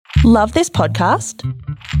Love this podcast?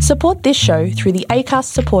 Support this show through the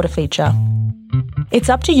Acast supporter feature. It's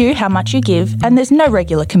up to you how much you give, and there's no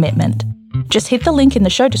regular commitment. Just hit the link in the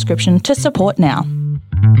show description to support now.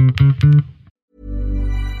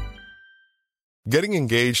 Getting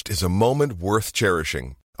engaged is a moment worth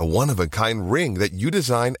cherishing. A one-of-a-kind ring that you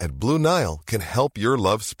design at Blue Nile can help your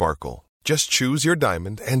love sparkle. Just choose your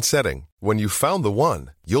diamond and setting. When you've found the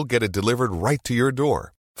one, you'll get it delivered right to your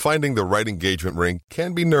door. Finding the right engagement ring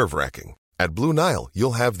can be nerve-wracking. At Blue Nile,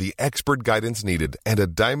 you'll have the expert guidance needed and a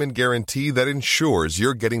diamond guarantee that ensures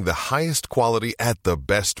you're getting the highest quality at the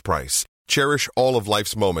best price. Cherish all of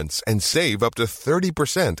life's moments and save up to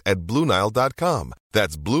 30% at BlueNile.com.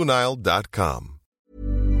 That's BlueNile.com.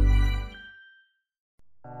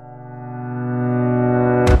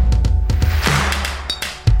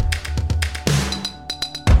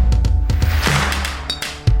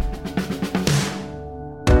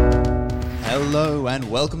 Hello and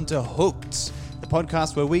welcome to Hooked, the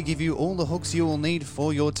podcast where we give you all the hooks you will need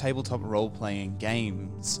for your tabletop role-playing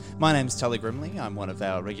games. My name's Tully Grimley, I'm one of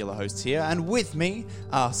our regular hosts here, and with me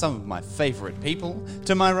are some of my favourite people.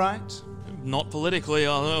 To my right... Not politically,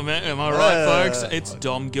 am I right, folks? It's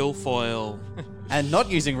Dom Guilfoyle. And not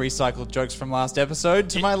using recycled jokes from last episode,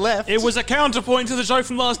 to my left... It was a counterpoint to the joke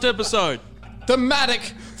from last episode. Thematic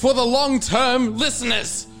for the long-term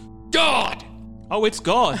listeners. God! Oh, it's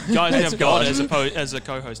God. Guys, we have God as a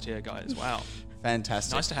co-host here, guys. Wow.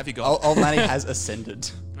 Fantastic. Nice to have you, God. Old Manny has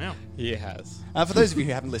ascended. Yeah. He has. For those of you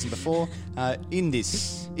who haven't listened before, in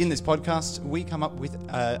this podcast, we come up with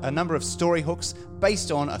a number of story hooks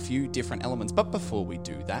based on a few different elements. But before we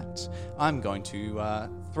do that, I'm going to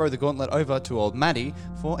throw the gauntlet over to old Maddie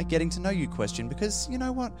for a getting to know you question, because you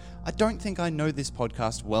know what? I don't think I know this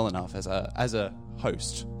podcast well enough as a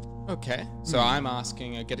host. Okay, so I'm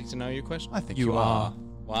asking a getting to know you question? I think you are.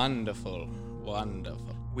 Wonderful.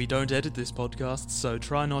 We don't edit this podcast, so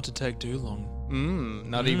try not to take too long.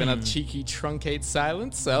 Not even a cheeky truncate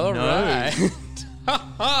silence? All No. right.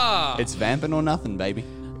 It's vamping or nothing, baby.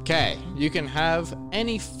 Okay, you can have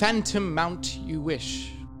any phantom mount you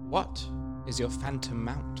wish. What is your phantom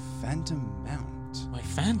mount? Phantom mount. My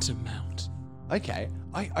phantom mount. Okay,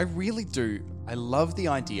 I really do. I love the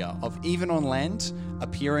idea of, even on land,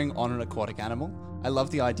 appearing on an aquatic animal. I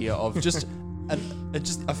love the idea of just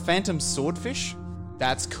a phantom swordfish.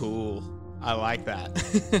 That's cool. I like that.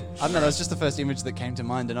 I don't know, that's just the first image that came to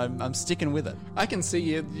mind, and I'm sticking with it. I can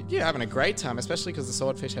see you're having a great time, especially because the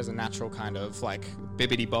swordfish has a natural kind of like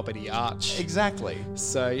bibbity-bobbity arch. Exactly.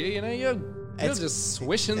 So, you're just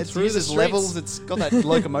swishing It through the uses streets. levels, it's got that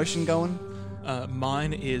locomotion going.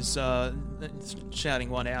 Mine is shouting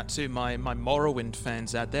one out to my Morrowind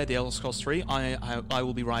fans out there, the Elder Scrolls 3. I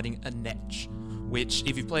will be riding a Netch, which,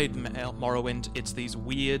 if you've played Morrowind, it's these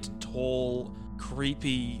weird, tall,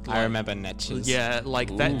 creepy... I remember Netches. Yeah,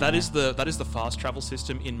 like that is the fast travel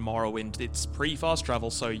system in Morrowind. It's pre-fast travel,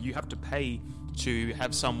 so you have to pay to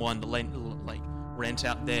have someone rent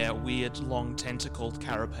out their weird, long, tentacled,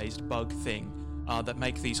 carapaced bug thing. That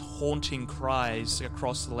make these haunting cries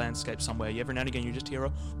across the landscape somewhere. Every now and again you just hear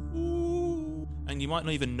a ooh, and you might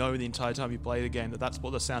not even know the entire time you play the game that that's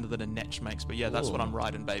what the sound that a Netch makes. But yeah, that's what I'm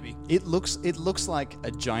riding, baby. It looks like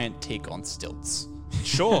a giant tick on stilts.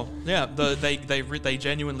 Sure, yeah. They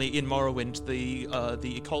genuinely, in Morrowind,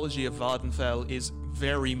 the ecology of Vardenfell is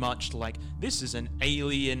very much like, this is an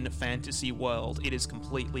alien fantasy world. It is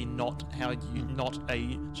completely not a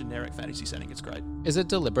generic fantasy setting. It's great. Is it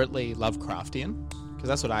deliberately Lovecraftian? Because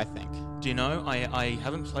that's what I think. Do you know? I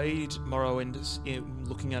haven't played Morrowind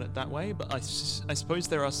looking at it that way, but I suppose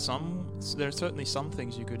there are certainly some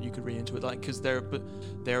things you could read into it, like, because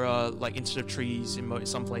there are, like, instead of trees in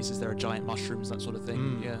some places there are giant mushrooms, that sort of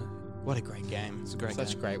thing. Yeah. What a great game. It's a great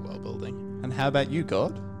Such game. great world building. And how about you,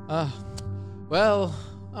 God? Well,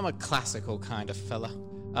 I'm a classical kind of fella.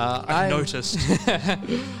 I've noticed.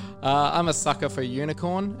 I'm a sucker for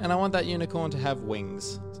unicorn, and I want that unicorn to have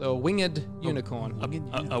wings. So a winged unicorn.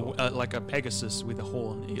 Like a Pegasus with a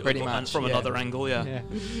horn. Pretty much, from yeah. another angle, yeah.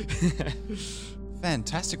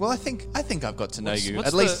 Fantastic. Well, I think I've got to know you What's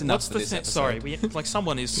at least enough for this episode. Sorry,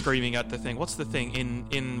 someone is screaming at the thing. What's the thing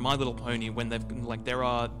in My Little Pony when they've like there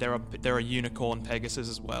are unicorn Pegasus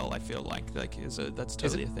as well? I feel like that's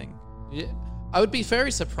totally a thing. Yeah. I would be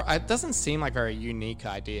very surprised. It doesn't seem like a very unique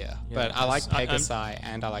idea, but I like Pegasi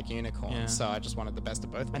and I like unicorns, so I just wanted the best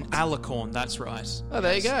of both worlds. An alicorn, that's right. Oh,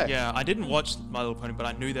 there you go. Yeah, I didn't watch My Little Pony, but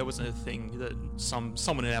I knew there was a thing that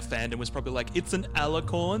someone in our fandom was probably like, it's an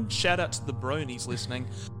alicorn. Shout out to the bronies listening.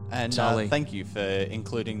 And Charlie. thank you for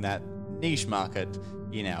including that niche market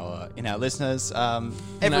in our listeners. Everyone's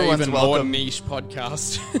Everyone's even welcome. more niche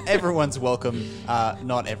podcast. Everyone's welcome.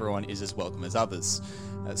 Not everyone is as welcome as others.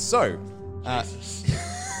 So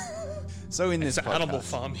in this It's an Animal podcast,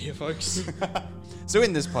 Farm here, folks. so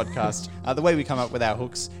in this podcast, the way we come up with our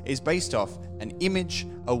hooks is based off an image,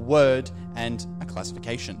 a word, and a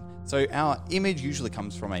classification. So our image usually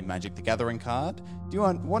comes from a Magic the Gathering card. Do you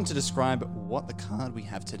want to describe what the card we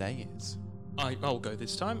have today is? I'll go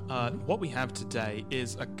this time. What we have today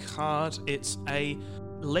is a card. It's a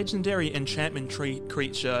legendary enchantment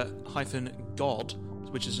creature - god,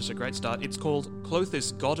 which is just a great start. It's called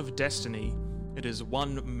Klothys, God of Destiny. It is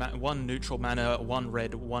one neutral mana, 1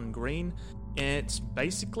 red, 1 green. It's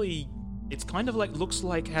basically, it's kind of like, looks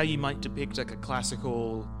like how you might depict like a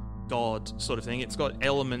classical god sort of thing. It's got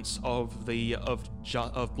elements of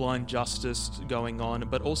blind justice going on,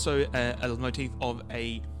 but also a motif of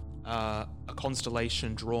a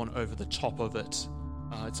constellation drawn over the top of it.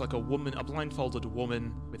 It's like a blindfolded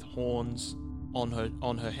woman with horns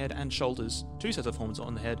on her head and shoulders, 2 sets of horns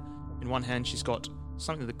on the head. In one hand, she's got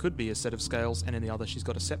something that could be a set of scales, and in the other, she's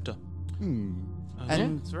got a scepter.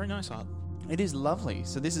 And it's very nice art. It is lovely.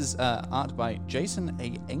 So this is art by Jason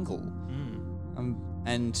A. Engel.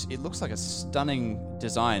 And it looks like a stunning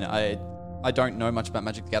design. I don't know much about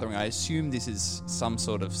Magic the Gathering. I assume this is some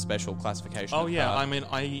sort of special classification. Oh, yeah. card. I mean,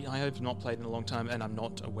 I have not played in a long time, and I'm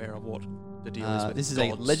not aware of what the deal is with This is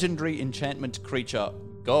gods. a legendary enchantment creature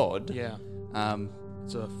god. Yeah.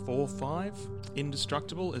 It's a 4/5,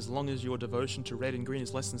 indestructible, as long as your devotion to red and green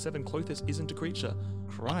is less than 7. Klothys isn't a creature.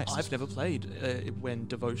 Christ. I've never played when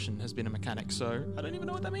devotion has been a mechanic, so I don't even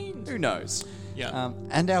know what that means. Who knows? Yeah.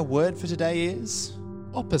 And our word for today is...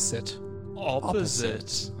 Opposite.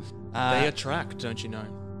 Opposite. They attract, don't you know?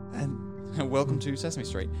 And welcome to Sesame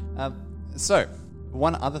Street. So,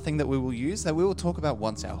 one other thing that we will use, that we will talk about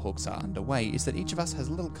once our hooks are underway, is that each of us has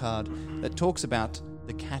a little card that talks about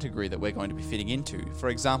the category that we're going to be fitting into. For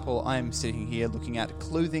example, I'm sitting here looking at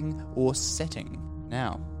clothing or setting.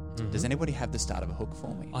 Now, does anybody have the start of a hook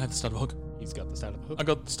for me? I have the start of a hook. He's got the start of a hook. I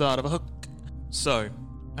got the start of a hook. So,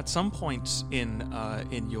 at some point in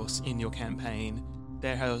your campaign,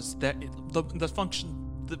 the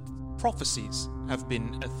prophecies have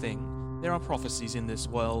been a thing. There are prophecies in this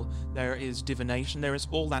world. There is divination. There is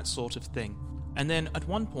all that sort of thing. And then at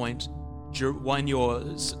one point, when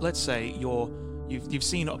let's say you've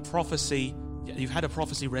seen a prophecy, you've had a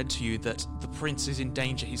prophecy read to you that the prince is in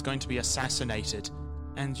danger. He's going to be assassinated.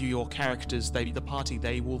 And your characters, the party,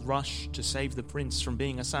 they will rush to save the prince from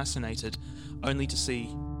being assassinated, only to see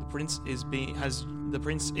the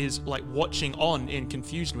prince is like watching on in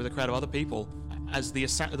confusion with a crowd of other people as the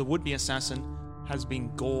would-be assassin has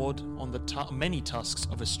been gored on the many tusks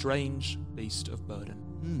of a strange beast of burden.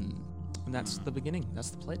 And that's the beginning. That's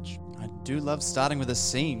the pledge. I do love starting with a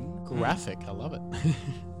scene. Graphic. I love it.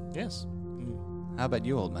 Yes. How about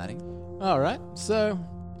you, old Matty? All right. So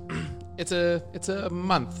it's a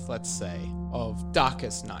month, let's say, of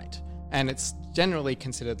darkest night, and it's generally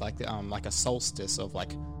considered like a solstice of like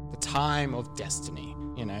the time of destiny.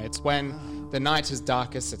 You know, it's when the night is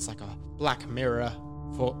darkest. It's like a black mirror,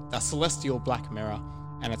 for a celestial black mirror,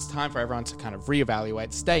 and it's time for everyone to kind of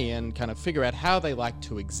reevaluate, stay in, kind of figure out how they like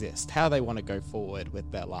to exist, how they want to go forward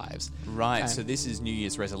with their lives. Right, And- so this is New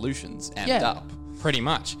Year's resolutions amped up. Pretty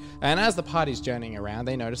much. And as the party's journeying around,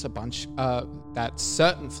 they notice a bunch that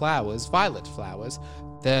certain flowers, violet flowers,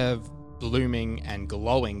 they're blooming and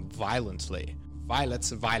glowing violently.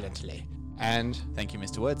 Violets violently. And Thank you,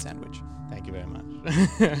 Mr. Word Sandwich. thank you very much.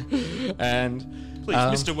 And Please,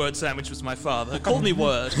 Mr. Word Sandwich was my father. Call me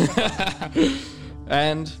Word.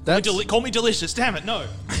 and that's Call me Delicious. Damn it, no.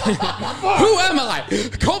 who am I?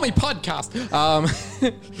 Call me podcast.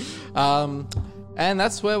 And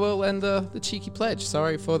that's where we'll end the cheeky pledge.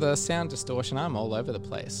 Sorry for the sound distortion. I'm all over the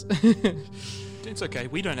place. It's okay.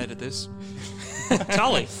 We don't edit this.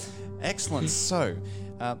 Tully. Excellent. So,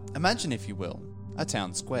 imagine, if you will, a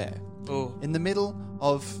town square Oh. in the middle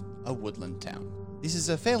of a woodland town. This is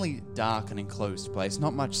a fairly dark and enclosed place.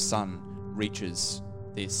 Not much sun reaches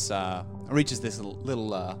this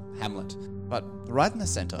little hamlet. But right in the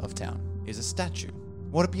center of town is a statue.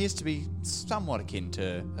 What appears to be somewhat akin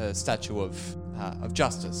to a statue of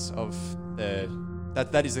justice,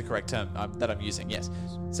 that is the correct term that I'm using. Yes,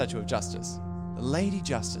 statue of justice, Lady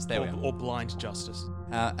Justice. There we are. Or blind justice.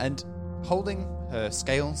 And holding her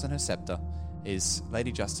scales and her scepter is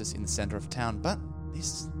Lady Justice in the center of town, but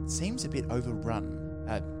this seems a bit overrun.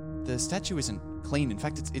 The statue isn't clean. In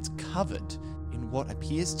fact, it's covered in what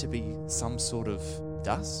appears to be some sort of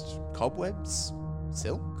dust, cobwebs,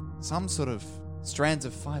 silk, some sort of strands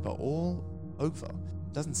of fiber all over.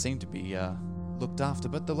 Doesn't seem to be looked after.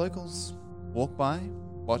 But the locals walk by,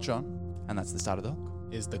 watch on, and that's the start of the hook.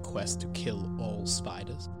 Is the quest to kill all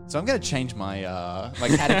spiders? So I'm going to change my my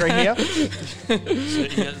category here.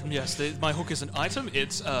 Yes, my hook is an item.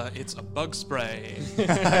 It's a bug spray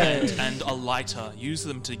and a lighter. Use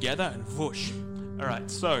them together and whoosh. All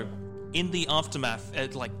right. So, in the aftermath,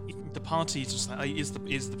 the party is just like,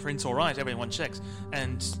 is the prince all right? Everyone checks,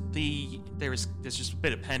 and there's just a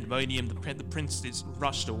bit of pandemonium. The prince is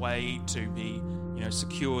rushed away to be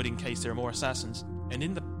secured in case there are more assassins. And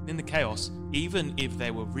in the chaos, even if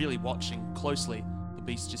they were really watching closely, the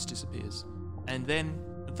beast just disappears. And then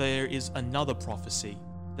there is another prophecy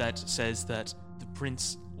that says that the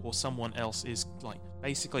prince or someone else is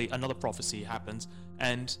basically another prophecy happens,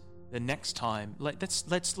 and the next time, let's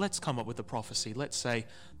come up with a prophecy. Let's say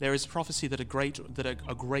there is a prophecy that a great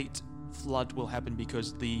flood will happen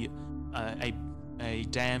because a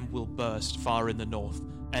dam will burst far in the north,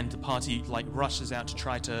 and the party rushes out to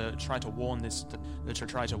try to warn this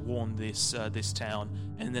town,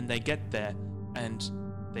 and then they get there and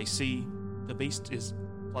they see the beast is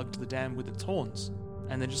plugged to the dam with its horns,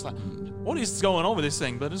 and they're just like, what is going on with this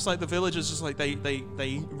thing? But it's like the villagers just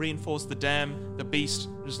they reinforce the dam, the beast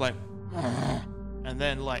just and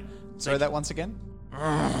then Sorry, that once again.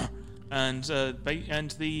 And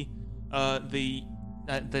the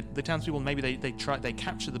townspeople, maybe they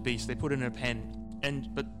capture the beast, they put it in a pen,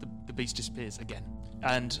 but the beast disappears again,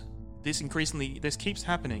 and this keeps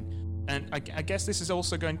happening. And I guess this is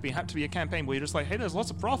also going to have to be a campaign where you're just like, hey, there's lots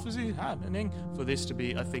of prophecy happening for this to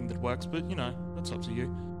be a thing that works, but that's up to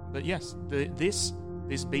you. But yes, this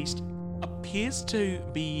beast appears to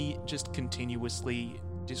be just continuously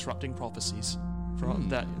disrupting prophecies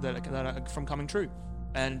that are from coming true.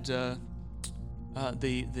 And the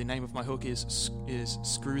name of my hook is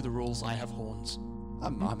Screw the Rules, I Have Horns.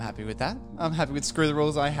 I'm happy with that. I'm happy with Screw the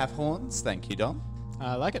Rules, I Have Horns. Thank you, Dom.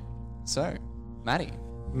 I like it. So, Maddie.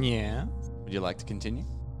 Yeah? Would you like to continue?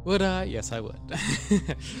 Would I? Yes, I would.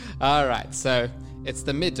 Alright, so it's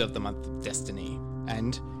the mid of the month of Destiny,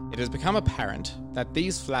 and it has become apparent that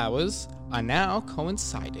these flowers are now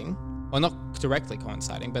coinciding. Well, not directly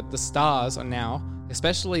coinciding, but the stars are now,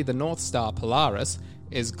 especially the North Star Polaris,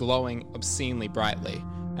 is glowing obscenely brightly.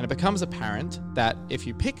 And it becomes apparent that if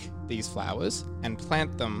you pick these flowers and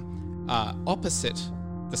plant them opposite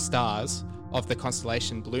the stars of the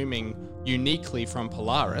constellation blooming uniquely from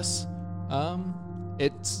Polaris,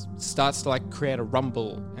 it starts to create a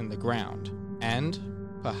rumble in the ground and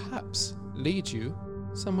perhaps lead you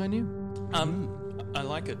somewhere new. I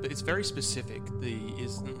like it, but it's very specific. The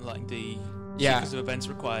Yeah. sequence of events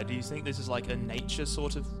required. Do you think this is like a nature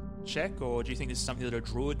sort of check, or do you think this is something that a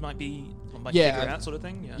druid might figure out, sort of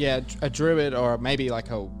thing? Yeah, a druid, or maybe a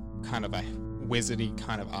kind of a wizardy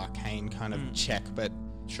kind of arcane kind of check. But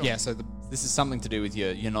Sure. yeah, so This is something to do with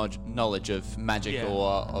your knowledge of magic or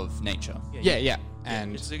of nature. yeah,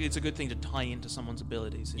 and it's a good thing to tie into someone's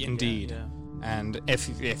abilities. Indeed. Yeah. And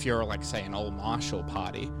if you're say an old martial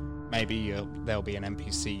party, maybe there'll be an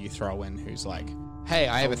NPC you throw in who's like, hey,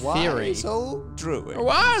 I have a theory. Wise old druid.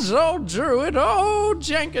 Wise old druid, old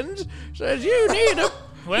Jenkins, says you need a...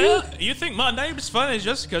 Well, you think my name's funny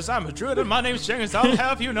just because I'm a druid and my name's Jenkins. I'll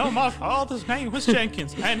have you know my father's name was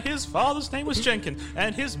Jenkins, and his father's name was Jenkins,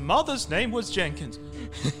 and his mother's name was Jenkins.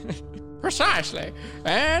 Precisely.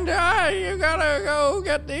 And you gotta go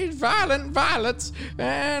get these violets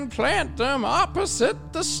and plant them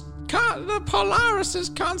opposite the Polaris'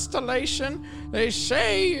 constellation. They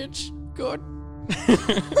say it's good.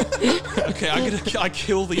 Okay, I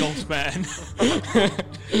kill the old man.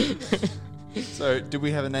 So, do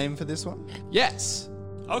we have a name for this one? Yes.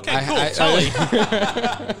 Okay, cool. Tully.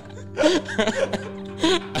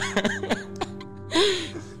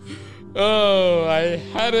 Oh, I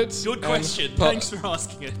had it. Good question. Thanks for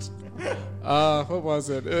asking it. What was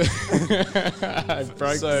it? I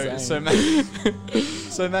broke So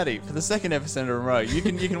Maddie, for the second episode in a row, you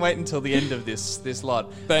can wait until the end of this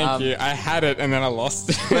lot. Thank you. I had it and then I lost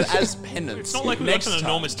it. But as penance, It's not like we got an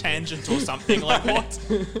enormous tangent or something. Like what?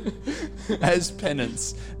 as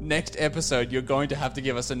penance, next episode you're going to have to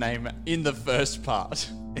give us a name in the first part.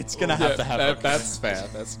 It's gonna have to happen. That's fair.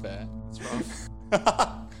 That's fair.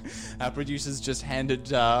 Our producers just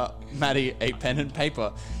handed Maddie a pen and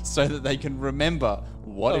paper so that they can remember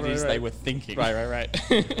what they were thinking. Right.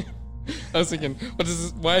 I was thinking, what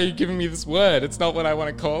is this? Why are you giving me this word? It's not what I want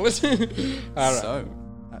to call it. All right. So,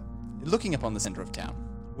 looking upon the center of town,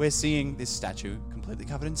 we're seeing this statue completely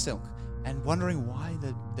covered in silk and wondering why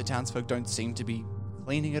the townsfolk don't seem to be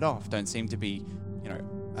cleaning it off, don't seem to be,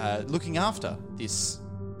 looking after this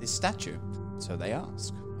statue. So they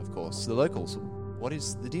ask, of course, the locals, what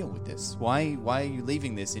is the deal with this? Why are you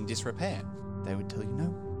leaving this in disrepair? They would tell you,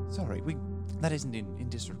 no, sorry, that isn't in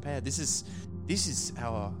disrepair. This is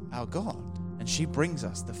our god, and she brings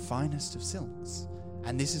us the finest of silks,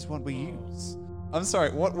 and this is what we use. I'm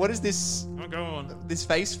sorry, what is this? Oh, go on. This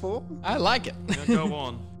face for? I like it. Go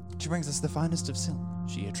on. She brings us the finest of silk.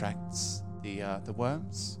 She attracts the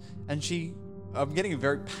worms, and I'm getting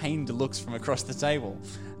very pained looks from across the table.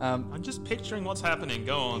 I'm just picturing what's happening.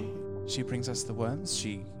 Go on. She brings us the worms.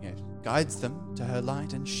 She guides them to her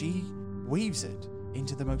light, and she weaves it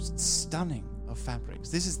into the most stunning of fabrics.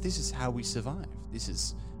 This is how we survive. This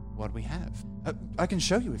is what we have. I can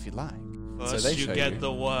show you if you like. First you get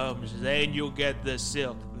the worms, then you'll get the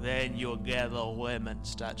silk, then you'll get the women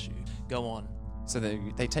statue. Go on. So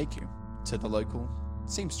they take you to the local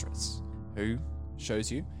seamstress, who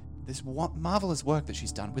shows you this marvelous work that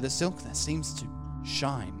she's done with a silk that seems to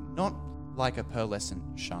shine, not like a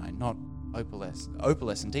pearlescent shine, not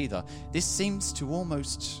opalescent either. This seems to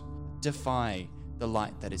almost defy the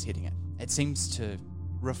light that is hitting it. It seems to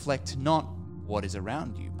reflect not what is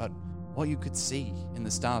around you, but what you could see in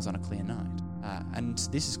the stars on a clear night. And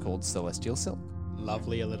this is called celestial silk.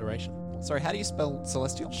 Lovely alliteration. Sorry, how do you spell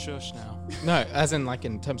celestial? Shush now. No, as in like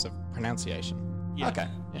in terms of pronunciation. Yeah. Okay.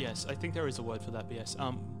 Yes, I think there is a word for that, but yes.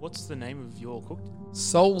 What's the name of your cook?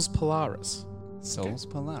 Sols Polaris. Sols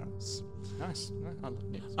Polaris. Nice.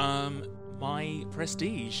 My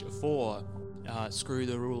prestige for Screw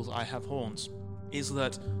the Rules, I Have Horns is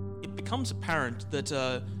that it becomes apparent that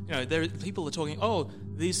people are talking,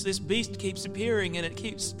 this beast keeps appearing and it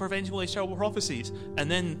keeps preventing all these terrible prophecies,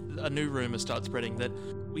 and then a new rumor starts spreading that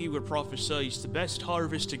we were prophesied the best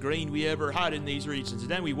harvest of grain we ever had in these regions,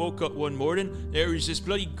 and then we woke up one morning, there was this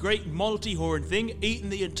bloody great multi-horn thing eating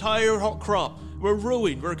the entire hot crop. We're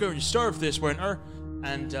ruined, we're going to starve this winter.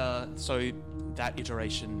 And so that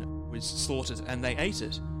iteration was slaughtered and they ate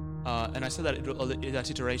it. And I said that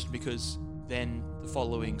iteration because then the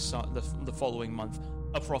following month,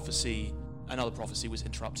 another prophecy was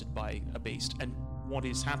interrupted by a beast. And what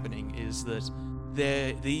is happening is that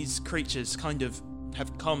these creatures kind of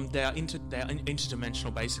have come. They're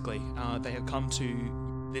interdimensional, basically. They have come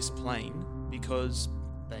to this plane because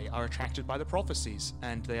they are attracted by the prophecies,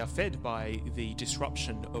 and they are fed by the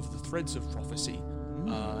disruption of the threads of prophecy.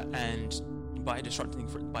 And by disrupting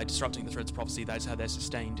the threads of prophecy, that's how they're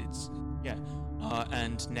sustained.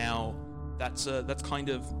 And now that's kind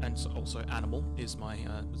of, and also animal is my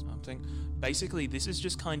thing. Basically, this is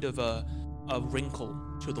just kind of a wrinkle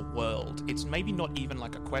to the world. It's maybe not even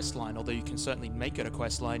like a quest line, although you can certainly make it a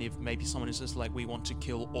quest line if maybe someone is just like, we want to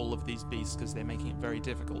kill all of these beasts because they're making it very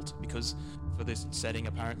difficult. Because for this setting,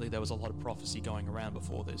 apparently there was a lot of prophecy going around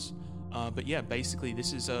before this. But yeah, basically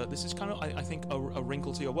this is kind of, I think, a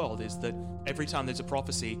wrinkle to your world, is that every time there's a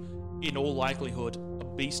prophecy, in all likelihood, a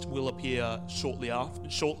beast will appear shortly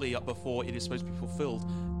up before it is supposed to be fulfilled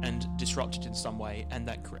and disrupt it in some way, and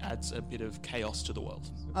that adds a bit of chaos to the world.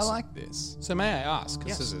 I like this. So may I ask,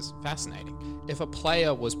 because Yes. this is fascinating, if a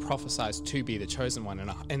player was prophesied to be the chosen one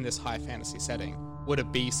in this high fantasy setting, would a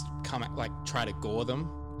beast come try to gore them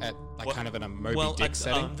at kind of in a Moby Dick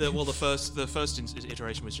setting? The first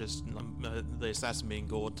iteration was just the assassin being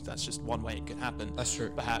gored. That's just one way it could happen. That's true.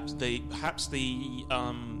 Perhaps the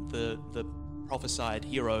prophesied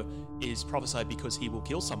hero is prophesied because he will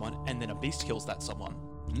kill someone, and then a beast kills that someone.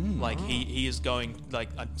 He is going,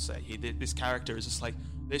 I'd say this character is just like,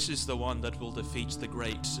 this is the one that will defeat the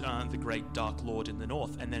great Dark Lord in the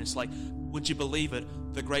North, and then it's like, would you believe it?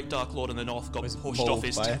 The great Dark Lord in the North got pushed off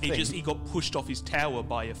his he got pushed off his tower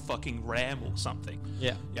by a fucking ram or something.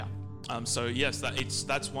 Yeah. So yes,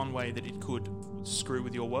 that's one way that it could screw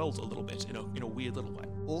with your world a little bit in a weird little way.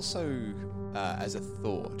 Also, as a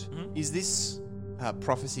thought, is this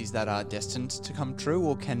prophecies that are destined to come true,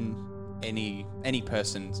 or can any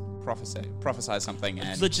person prophesy something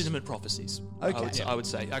and legitimate prophecies? Okay. I would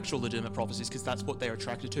say actual legitimate prophecies, because that's what they're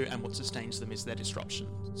attracted to, and what sustains them is their disruption.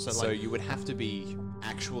 So you would have to be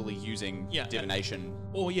actually using divination,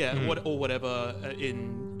 or whatever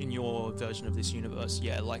in your version of this universe.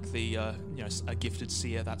 like the a gifted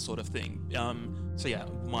seer, that sort of thing.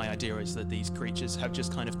 My idea is that these creatures have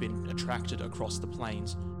just kind of been attracted across the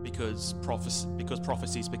planes because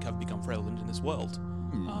prophecies have become prevalent in this world.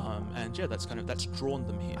 That's drawn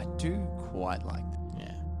them here. I do quite like that.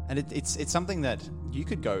 Yeah. And it's something that you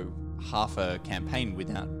could go half a campaign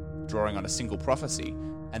without drawing on a single prophecy,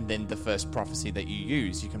 and then the first prophecy that you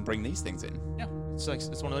use, you can bring these things in. Yeah, it's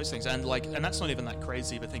one of those things, and that's not even that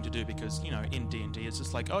crazy of a thing to do, because in D&D it's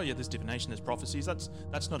just like, there's divination, there's prophecies.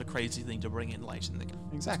 That's not a crazy thing to bring in late in the game.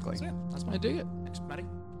 Exactly. So, that's I dig it. Thanks, Matty.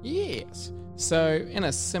 Yes. So, in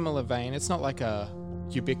a similar vein, it's not like a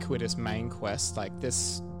ubiquitous main quest. Like,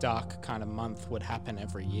 this dark kind of month would happen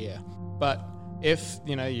every year. But if,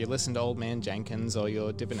 you listen to Old Man Jenkins or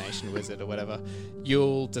your divination wizard or whatever,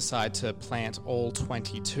 you'll decide to plant all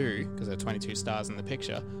 22, because there are 22 stars in the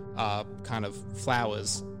picture, kind of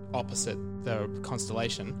flowers opposite the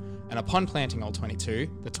constellation. And upon planting all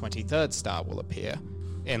 22, the 23rd star will appear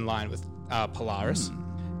in line with Polaris.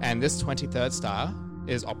 And this 23rd star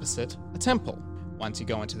is opposite a temple. Once you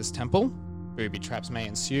go into this temple, booby traps may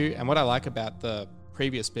ensue. And what I like about the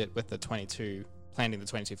previous bit with the 22, planting the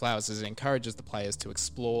 22 flowers, is it encourages the players to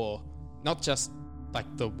explore not just like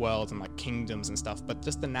the world and like kingdoms and stuff, but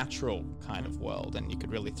just the natural kind of world. And you could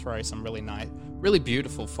really throw some really nice, really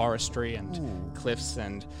beautiful forestry and cliffs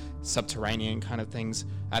and subterranean kind of things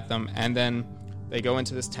at them. And then they go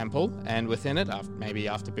into this temple, and within it, maybe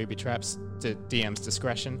after booby traps, to DM's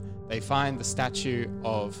discretion, they find the statue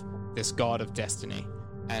of this god of destiny.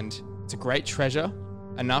 And it's a great treasure,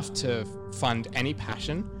 enough to fund any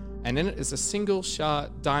passion. And in it is a single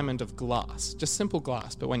shard diamond of glass, just simple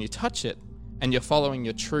glass. But when you touch it and you're following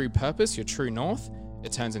your true purpose, your true north,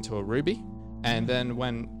 it turns into a ruby. And then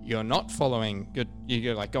when you're not following,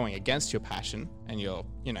 you're like going against your passion, and you're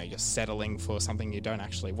settling for something you don't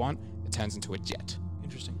actually want, it turns into a jet.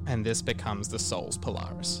 Interesting. And this becomes the soul's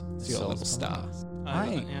Polaris. It's your little star.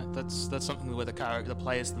 Right. Yeah, that's something where the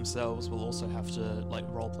players themselves will also have to like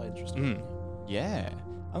role play. Interesting. Yeah,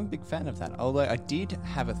 I'm a big fan of that. Although I did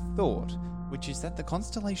have a thought, which is that the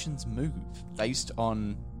constellations move based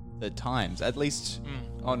on the times. At least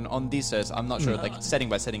on this Earth, I'm not sure. Like setting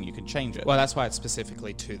by setting, you can change it. Well, that's why it's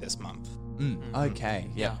specifically to this month. Okay.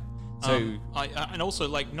 Yeah. So and also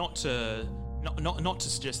like not to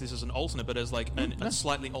suggest this as an alternate, but as like a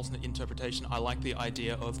slightly alternate interpretation. I like the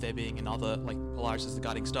idea of there being another, like Polaris is the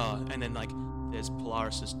guiding star, and then like there's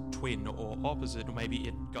Polaris's twin or opposite, or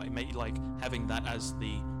maybe like having that as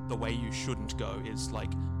the way you shouldn't go is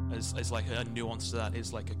like as like a nuance to that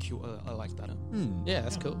is like a cure. I like that. Yeah,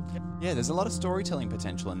 that's cool. yeah, there's a lot of storytelling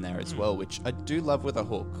potential in there as well, which I do love with a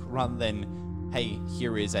hook, rather than hey,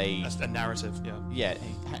 here is a narrative.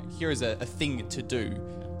 here is a thing to do.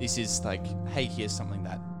 This is like, hey, here's something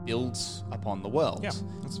that builds upon the world. Yeah,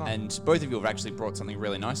 that's fine. And both of you have actually brought something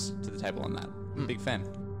really nice to the table on that. I'm a big fan.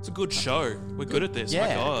 It's a good show. We're good at this. Yeah.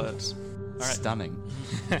 My God. All right. Stunning.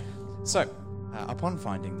 So, upon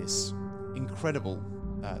finding this incredible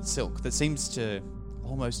silk that seems to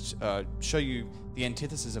almost show you the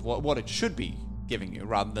antithesis of what it should be giving you,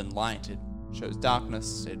 rather than light, it shows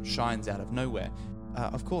darkness, it shines out of nowhere.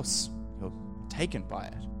 Of course, you're taken by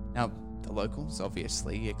it. Now, the locals,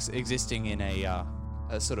 obviously, existing in a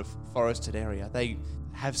sort of forested area, they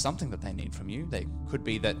have something that they need from you. They could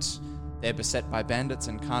be that they're beset by bandits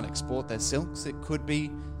and can't export their silks. It could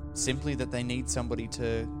be simply that they need somebody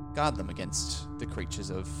to guard them against the creatures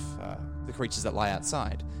that lie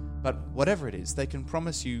outside. But whatever it is, they can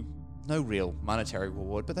promise you no real monetary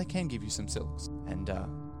reward, but they can give you some silks. And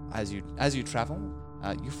as you travel,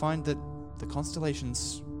 you find that the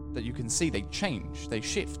constellations that you can see, they change, they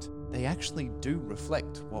shift. They actually do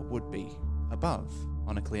reflect what would be above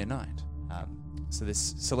on a clear night. So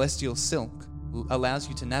this celestial silk allows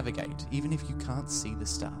you to navigate, even if you can't see the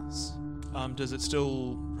stars. Does it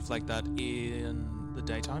still reflect that in the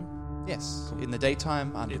daytime? Yes, cool. In the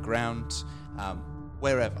daytime, underground,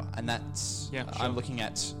 wherever. And that's, sure. I'm looking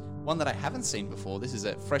at one that I haven't seen before. This is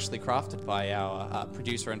freshly crafted by our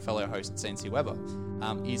producer and fellow host, CNC Weber,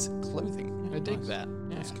 is clothing. I dig that.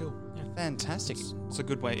 Yeah, it's cool. Yeah. Fantastic. It's a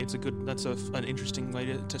good way. That's an interesting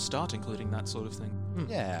way to start including that sort of thing.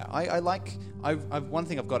 Yeah, I like. One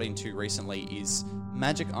thing I've got into recently is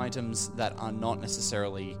magic items that are not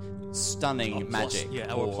necessarily stunning magic.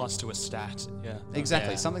 Or plus to a stat. Yeah,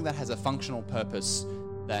 exactly. Something that has a functional purpose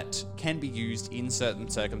that can be used in certain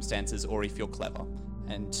circumstances, or if you're clever.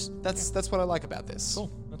 And that's what I like about this.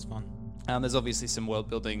 Cool. That's fun. There's obviously some world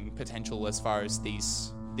building potential as far as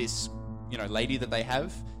this lady that they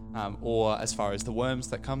have, or as far as the worms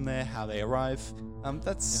that come there, how they arrive.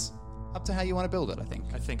 That's up to how you want to build it, I think.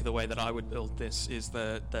 I think the way that I would build this is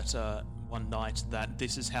that one night that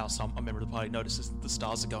this is how a member of the party notices that the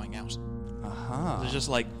stars are going out. Aha. They're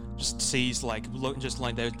just sees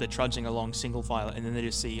they're trudging along single file, and then they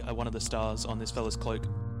just see one of the stars on this fella's cloak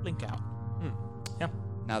blink out. Yeah.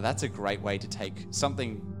 Now that's a great way to take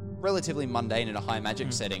something relatively mundane in a high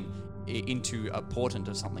magic setting into a portent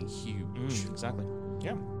of something huge. Exactly.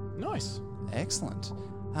 Yeah. Nice. Excellent.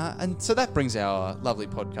 And so that brings our lovely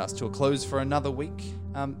podcast to a close for another week.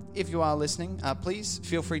 If you are listening, please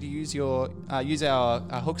feel free to use our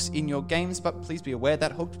hooks in your games, but please be aware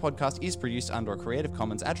that Hooked Podcast is produced under a Creative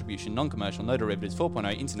Commons Attribution, Non-Commercial, No Derivatives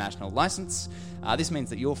 4.0 international license. This means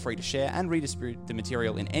that you're free to share and redistribute the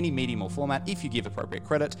material in any medium or format if you give appropriate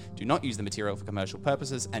credit. Do not use the material for commercial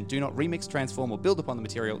purposes, and do not remix, transform, or build upon the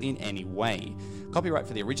material in any way. Copyright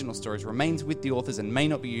for the original stories remains with the authors and may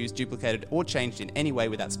not be used, duplicated, or changed in any way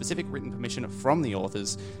without specific written permission from the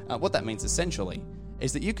authors. What that means essentially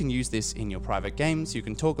is that you can use this in your private games, you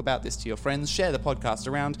can talk about this to your friends, share the podcast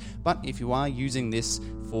around, but if you are using this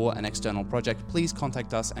for an external project, please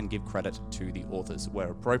contact us and give credit to the authors where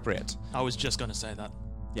appropriate. I was just going to say that.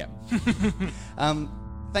 Yeah.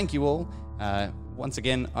 Thank you all. Once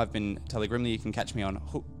again, I've been Tully Grimley. You can catch me on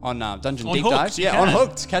Dungeon Deep Dive. Yeah, on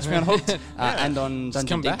Hooked. Catch me on Hooked and on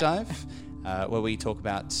Dungeon Deep Dive, where we talk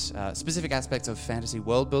about specific aspects of fantasy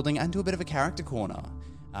world building and do a bit of a character corner.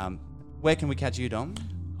 Where can we catch you, Dom?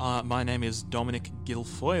 My name is Dominic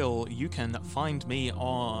Guilfoyle. You can find me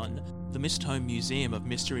on the Mistholme Museum of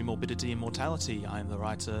Mystery, Morbidity, and Mortality. I'm the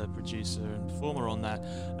writer, producer, and performer on that.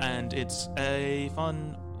 And it's a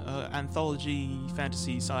fun anthology,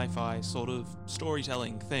 fantasy, sci-fi sort of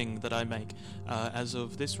storytelling thing that I make. As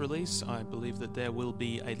of this release, I believe that there will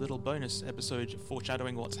be a little bonus episode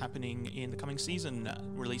foreshadowing what's happening in the coming season,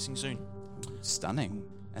 releasing soon. Stunning.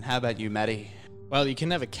 And how about you, Maddie? Well, you can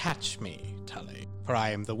never catch me, Tully, for I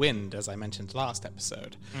am the wind, as I mentioned last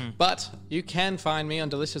episode. But you can find me on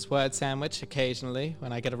Delicious Word Sandwich occasionally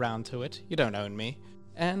when I get around to it. You don't own me.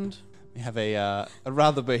 And we have a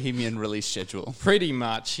rather bohemian release schedule. Pretty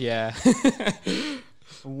much, yeah.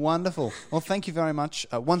 Wonderful. Well, thank you very much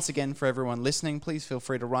once again for everyone listening. Please feel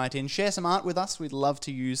free to write in, share some art with us. We'd love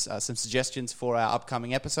to use some suggestions for our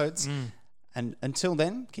upcoming episodes. And until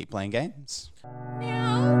then, keep playing games.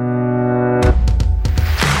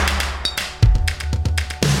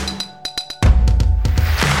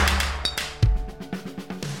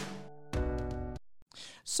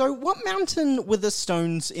 So what mountain were the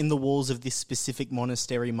stones in the walls of this specific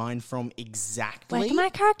monastery mined from exactly? Wait, can my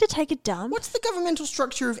character take a dump? What's the governmental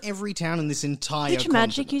structure of every town in this entire Which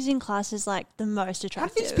magic continent? using class is like the most How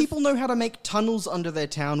attractive? do these people know how to make tunnels under their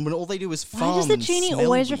town when all they do is farm? Why does the and genie smell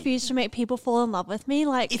always weed? refuse to make people fall in love with me?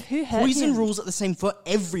 Like, If who hurt poison him? rules are the same for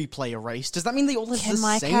every player race, does that mean they all have Can the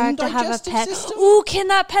my same character have a digestive pet? system? Ooh, can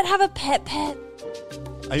that pet have a pet?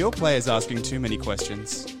 Are your players asking too many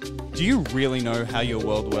questions? Do you really know how your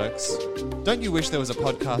world works? Don't you wish there was a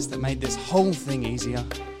podcast that made this whole thing easier?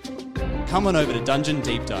 Come on over to Dungeon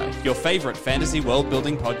Deep Dive, your favourite fantasy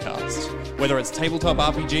world-building podcast. Whether it's tabletop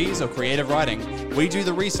RPGs or creative writing, we do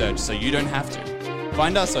the research so you don't have to.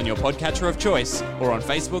 Find us on your podcatcher of choice or on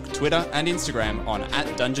Facebook, Twitter and Instagram on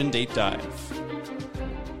 @DungeonDeepDive.